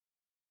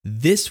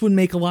 this would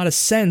make a lot of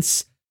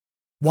sense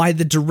why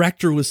the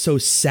director was so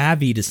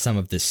savvy to some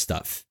of this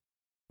stuff.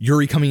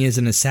 Yuri coming as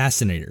an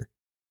assassinator.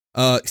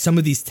 Some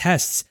of these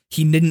tests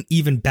he didn't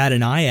even bat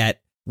an eye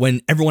at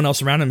when everyone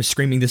else around him is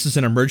screaming, this is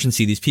an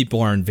emergency, these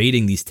people are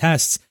invading these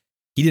tests.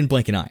 He didn't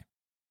blink an eye.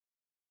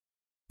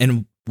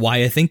 And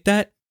why I think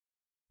that?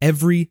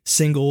 Every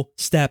single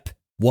step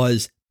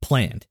was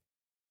planned.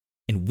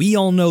 And we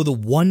all know the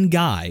one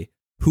guy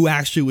who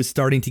actually was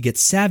starting to get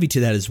savvy to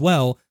that as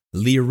well,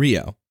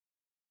 Leorio.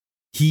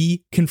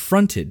 He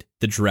confronted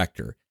the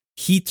director.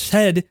 He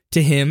said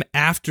to him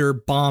after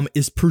Bomb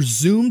is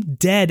presumed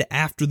dead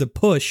after the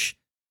push,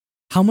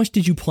 how much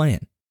did you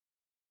plan?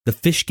 The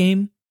fish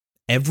game?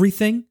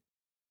 Everything?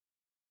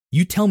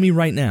 You tell me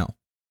right now.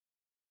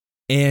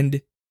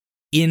 And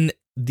in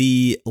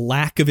the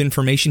lack of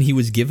information he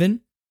was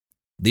given,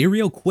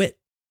 Leorio quit.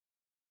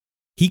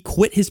 He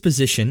quit his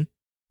position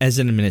as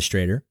an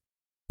administrator.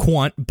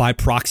 Quant, by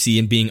proxy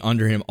and being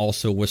under him,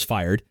 also was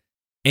fired.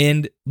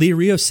 And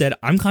Leorio said,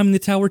 I'm climbing the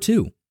tower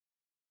too,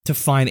 to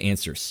find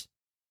answers.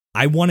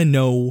 I want to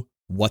know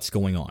what's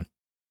going on.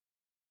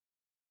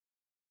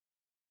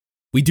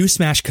 We do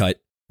smash cut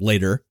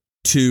later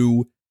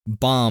to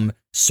Bomb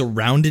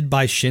surrounded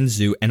by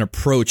Shinzu and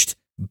approached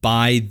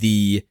by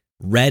the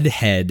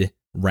redhead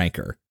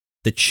ranker,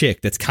 the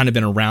chick that's kind of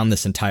been around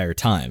this entire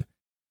time,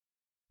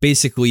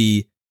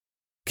 basically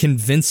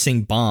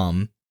convincing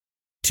Bomb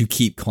to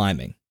keep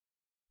climbing,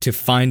 to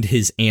find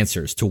his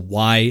answers to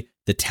why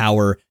the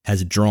tower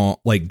has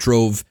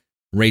drove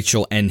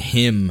Rachel and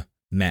him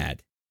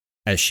mad,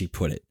 as she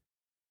put it.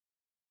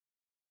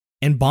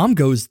 And Bomb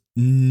goes,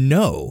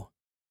 no,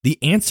 the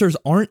answers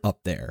aren't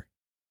up there.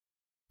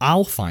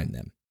 I'll find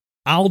them.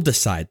 I'll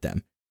decide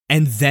them.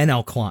 And then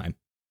I'll climb.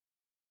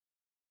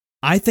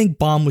 I think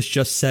Bomb was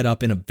just set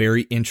up in a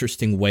very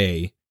interesting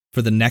way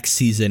for the next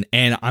season,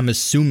 and I'm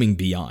assuming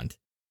beyond.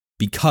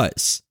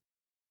 Because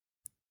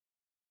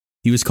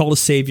he was called a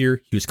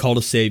savior,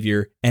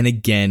 and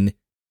again,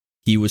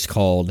 he was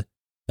called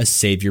a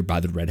savior by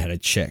the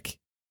redheaded chick.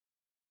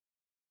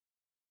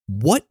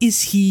 What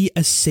is he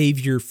a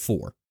savior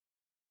for?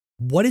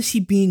 What is he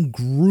being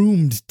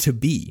groomed to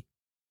be?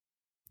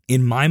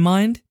 In my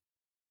mind,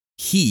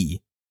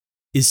 he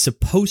is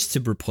supposed to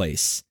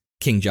replace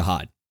King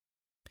Jihad.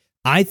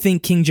 I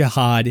think King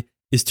Jihad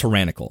is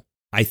tyrannical.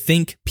 I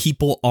think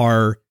people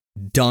are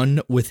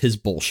done with his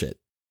bullshit,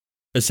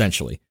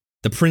 essentially.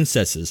 The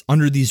princesses,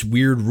 under these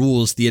weird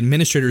rules, the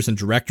administrators and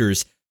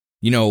directors,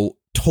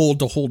 told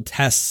to hold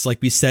tests,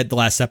 like we said the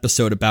last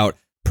episode, about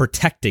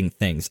protecting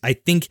things. I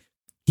think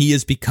he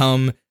has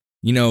become,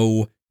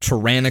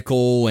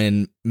 tyrannical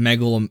and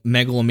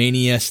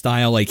megalomania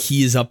style, like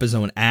he is up his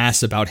own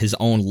ass about his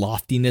own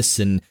loftiness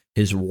and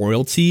his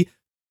royalty.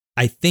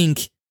 I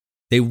think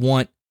they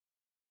want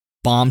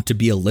Bomb to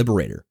be a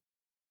liberator.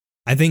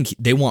 I think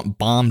they want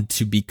Bomb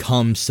to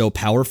become so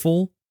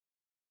powerful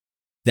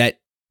that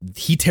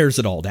he tears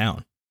it all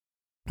down.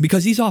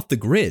 Because he's off the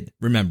grid,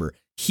 remember.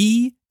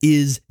 He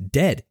is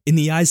dead in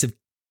the eyes of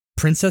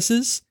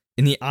princesses,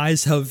 in the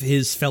eyes of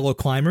his fellow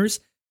climbers,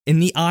 in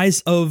the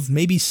eyes of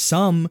maybe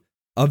some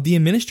of the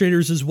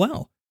administrators as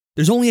well.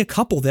 There's only a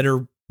couple that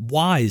are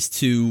wise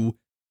to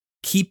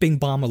keeping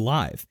Bomb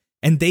alive,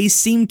 and they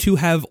seem to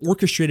have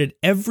orchestrated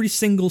every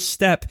single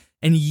step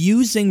and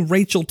using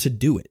Rachel to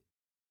do it.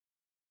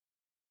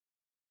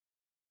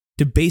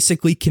 To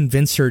basically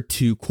convince her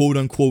to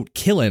quote-unquote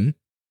kill him,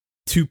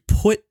 to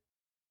put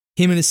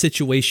him in a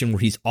situation where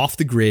he's off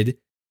the grid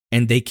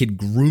and they could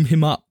groom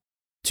him up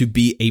to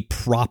be a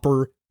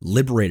proper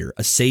liberator,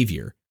 a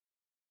savior.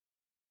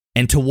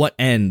 And to what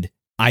end?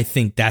 I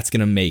think that's going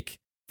to make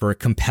for a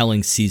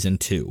compelling season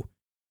 2.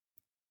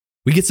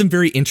 We get some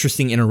very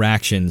interesting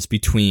interactions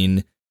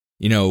between,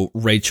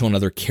 Rachel and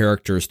other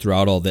characters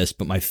throughout all this,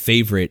 but my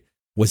favorite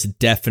was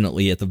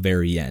definitely at the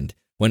very end,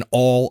 when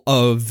all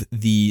of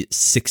the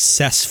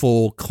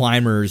successful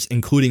climbers,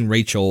 including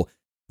Rachel,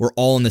 were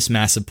all on this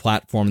massive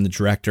platform, and the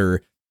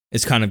director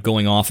is kind of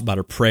going off about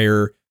a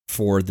prayer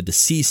for the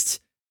deceased,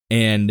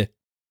 and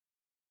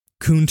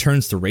Khun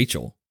turns to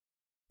Rachel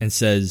and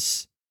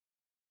says,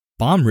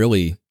 Bomb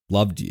really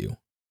loved you.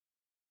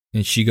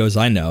 And she goes,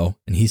 I know.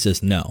 And he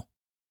says, no,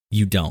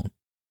 you don't.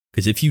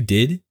 Because if you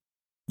did,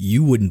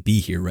 you wouldn't be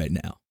here right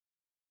now.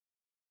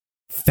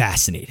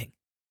 Fascinating.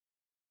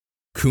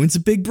 Kun's a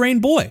big brain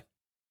boy.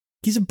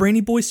 He's a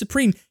brainy boy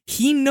supreme.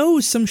 He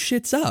knows some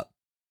shit's up.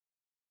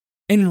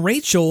 And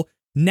Rachel,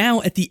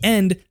 now at the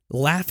end,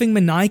 laughing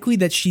maniacally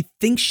that she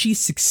thinks she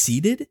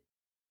succeeded,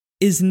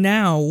 is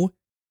now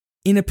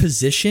in a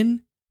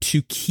position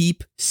to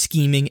keep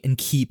scheming and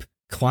keep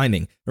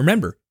climbing.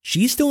 Remember,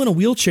 she's still in a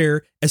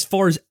wheelchair as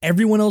far as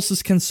everyone else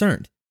is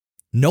concerned.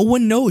 No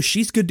one knows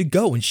she's good to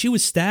go. When she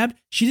was stabbed,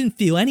 she didn't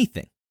feel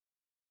anything.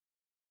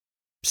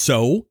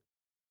 So,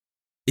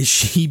 is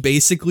she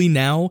basically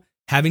now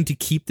having to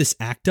keep this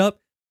act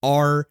up?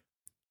 Are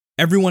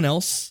everyone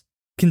else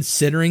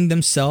considering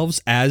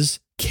themselves as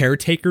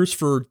caretakers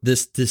for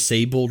this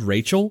disabled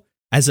Rachel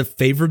as a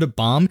favor to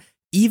Bomb?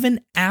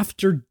 Even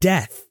after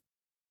death,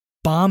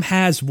 Bomb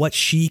has what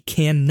she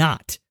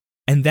cannot,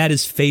 and that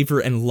is favor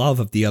and love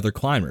of the other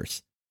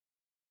climbers.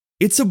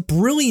 It's a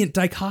brilliant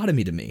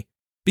dichotomy to me,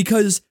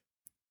 because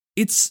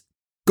it's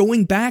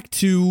going back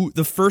to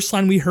the first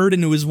line we heard,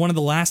 and it was one of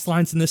the last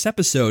lines in this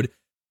episode.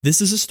 This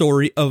is a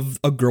story of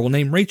a girl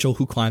named Rachel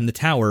who climbed the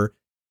tower,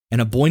 and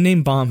a boy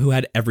named Bomb who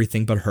had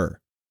everything but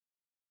her.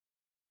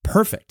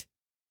 Perfect.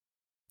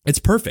 It's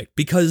perfect,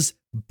 because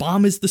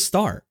Bomb is the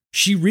star.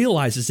 She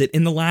realizes it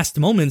in the last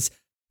moments.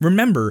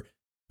 Remember,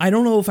 I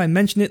don't know if I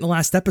mentioned it in the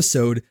last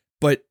episode,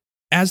 but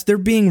as they're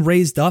being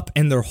raised up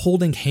and they're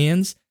holding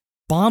hands,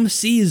 Bomb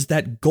sees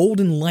that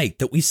golden light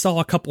that we saw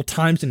a couple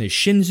times in his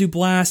Shinzu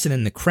Blast and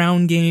in the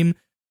Crown game.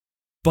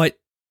 But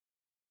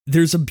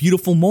there's a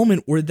beautiful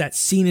moment where that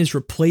scene is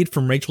replayed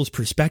from Rachel's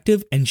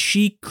perspective, and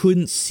she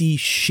couldn't see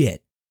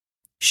shit.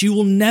 She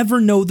will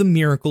never know the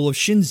miracle of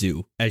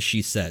Shinzu, as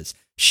she says.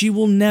 She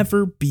will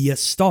never be a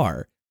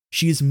star.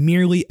 She is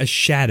merely a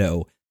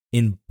shadow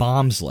in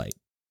Bomb's light.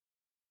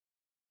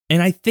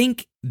 And I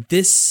think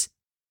this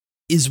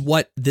is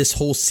what this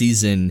whole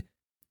season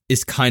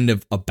is kind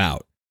of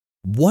about.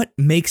 What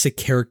makes a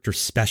character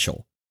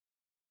special?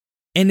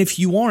 And if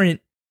you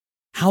aren't,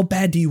 how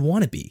bad do you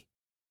want to be?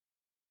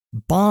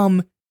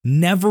 Bomb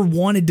never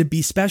wanted to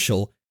be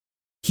special.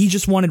 He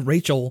just wanted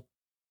Rachel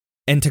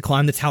and to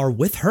climb the tower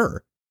with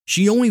her.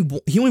 He only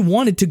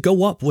wanted to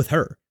go up with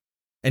her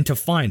and to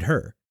find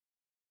her.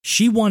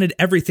 She wanted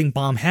everything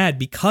Bomb had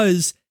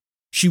because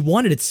she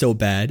wanted it so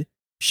bad,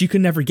 she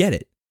could never get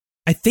it.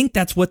 I think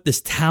that's what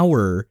this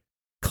tower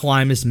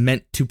climb is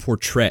meant to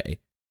portray.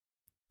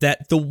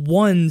 That the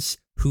ones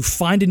who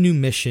find a new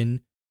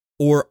mission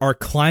or are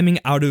climbing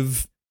out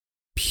of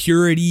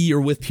purity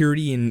or with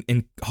purity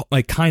and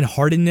like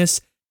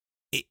kind-heartedness,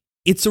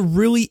 it's a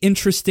really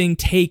interesting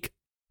take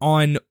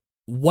on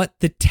what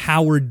the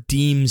tower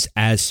deems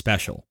as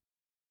special.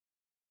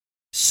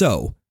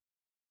 So,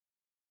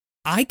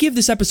 I give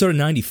this episode a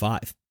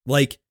 95.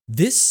 Like,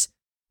 this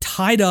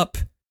tied up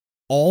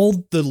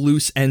all the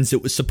loose ends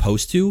it was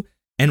supposed to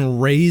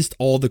and raised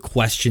all the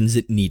questions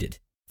it needed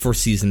for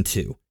season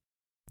 2.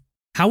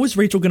 How is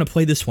Rachel going to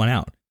play this one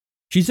out?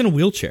 She's in a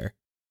wheelchair,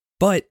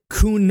 but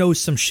Kun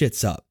knows some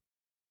shit's up.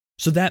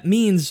 So that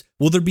means,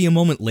 will there be a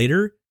moment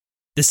later?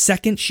 The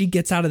second she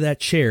gets out of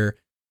that chair,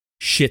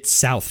 shit's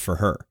south for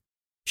her.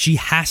 She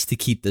has to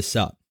keep this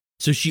up.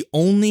 So she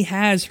only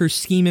has her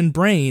scheming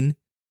brain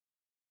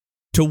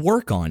to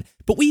work on.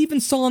 But we even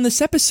saw in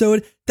this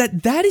episode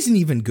that isn't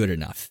even good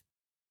enough.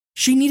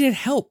 She needed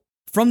help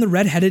from the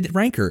red-headed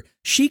ranker.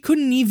 She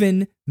couldn't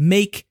even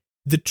make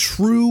the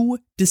true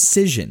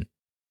decision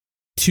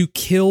to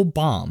kill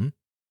Bomb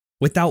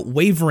without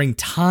wavering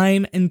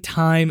time and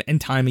time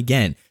and time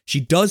again. She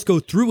does go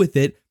through with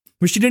it,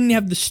 but she didn't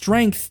have the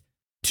strength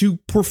to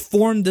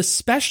perform the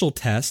special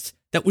test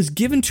that was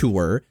given to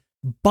her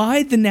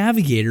by the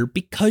Navigator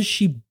because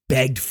she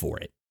begged for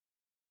it.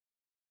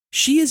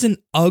 She is an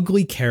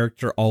ugly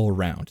character all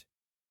around,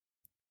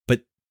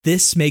 but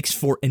this makes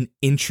for an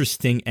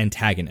interesting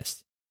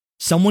antagonist.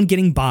 Someone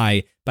getting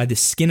by the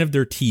skin of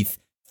their teeth,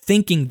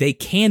 thinking they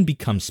can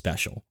become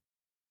special,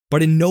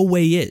 but in no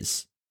way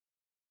is.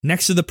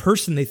 Next to the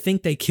person they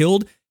think they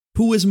killed,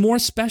 who is more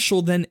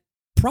special than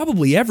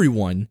probably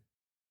everyone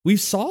we've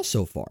saw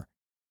so far.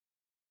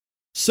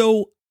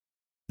 So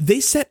they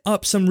set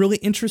up some really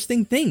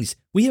interesting things.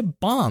 We have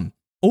Bomb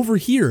over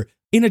here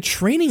in a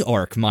training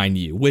arc, mind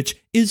you, which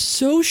is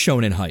so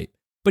shonen hype.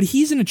 But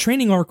he's in a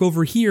training arc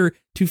over here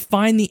to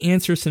find the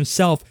answers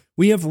himself.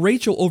 We have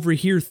Rachel over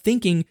here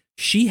thinking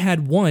she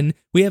had won.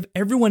 We have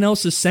everyone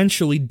else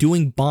essentially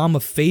doing Bomb a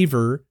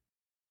favor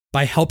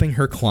by helping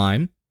her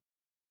climb.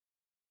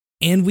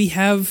 And we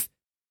have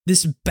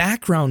this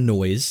background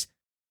noise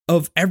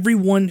of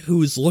everyone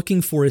who is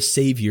looking for a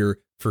savior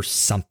for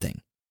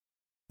something.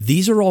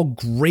 These are all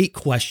great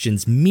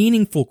questions,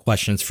 meaningful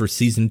questions for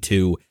season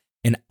 2,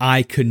 and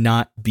I could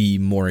not be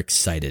more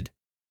excited.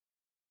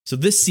 So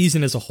this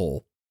season as a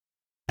whole,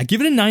 I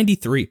give it a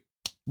 93.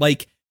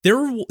 Like, there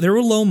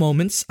were low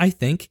moments, I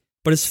think,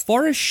 but as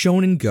far as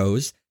shonen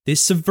goes, they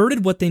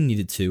subverted what they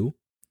needed to.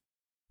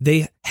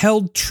 They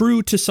held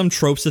true to some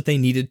tropes that they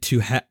needed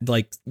to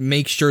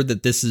make sure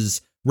that this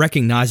is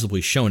recognizably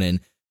shonen.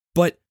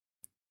 But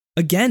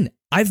again,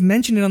 I've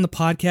mentioned it on the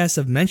podcast,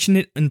 I've mentioned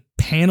it in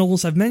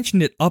panels, I've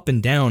mentioned it up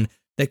and down,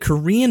 that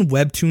Korean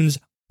webtoons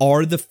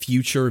are the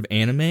future of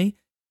anime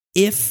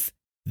if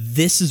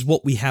this is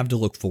what we have to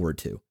look forward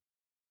to.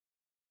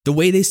 The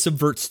way they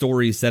subvert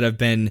stories that have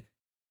been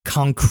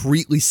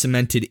concretely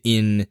cemented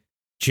in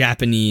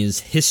Japanese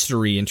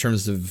history in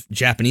terms of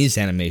Japanese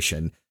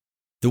animation,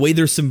 the way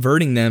they're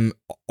subverting them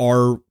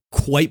are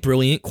quite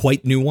brilliant,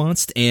 quite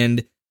nuanced,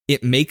 and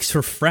it makes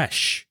for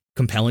fresh,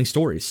 compelling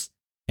stories.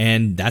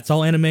 And that's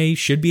all anime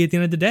should be at the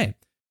end of the day.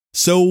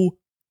 So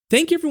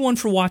thank you everyone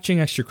for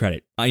watching Extra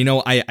Credit.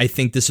 I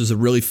think this was a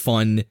really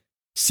fun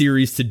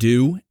series to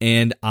do,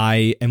 and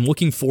I am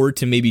looking forward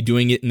to maybe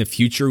doing it in the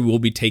future. We'll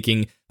be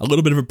taking a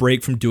little bit of a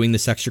break from doing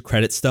this Extra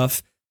Credit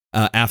stuff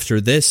after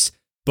this.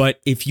 But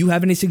if you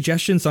have any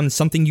suggestions on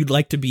something you'd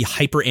like to be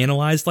hyper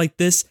analyzed like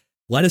this,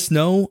 let us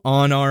know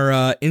on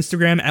our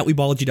Instagram at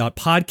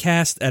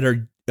weebology.podcast, at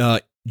our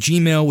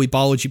Gmail,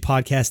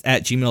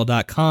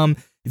 weebologypodcast@gmail.com.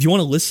 If you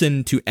want to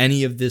listen to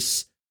any of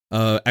this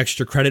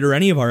Extra Credit or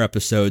any of our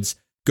episodes,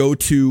 go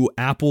to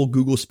Apple,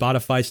 Google,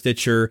 Spotify,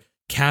 Stitcher,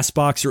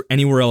 CastBox, or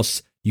anywhere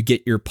else you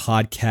get your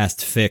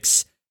podcast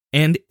fix.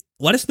 And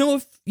let us know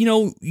if, you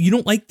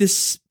don't like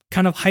this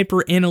kind of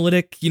hyper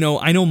analytic,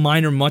 I know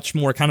mine are much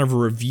more kind of a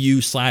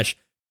review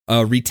 /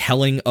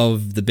 retelling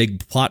of the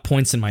big plot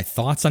points and my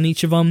thoughts on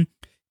each of them.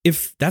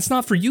 If that's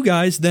not for you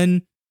guys,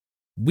 then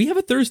we have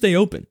a Thursday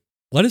open.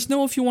 Let us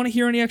know if you want to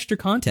hear any extra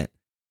content.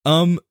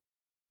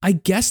 I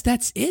guess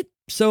that's it.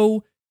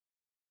 So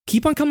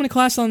keep on coming to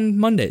class on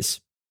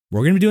Mondays.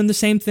 We're going to be doing the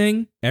same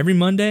thing every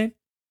Monday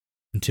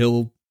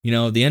until,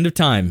 the end of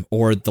time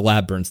or the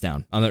lab burns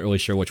down. I'm not really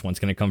sure which one's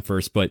going to come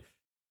first, but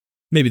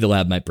maybe the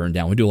lab might burn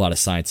down. We do a lot of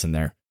science in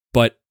there.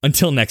 But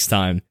until next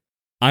time,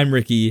 I'm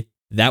Ricky,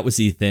 that was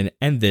Ethan,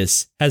 and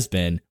this has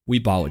been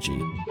Weebology.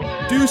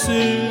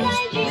 Deuces!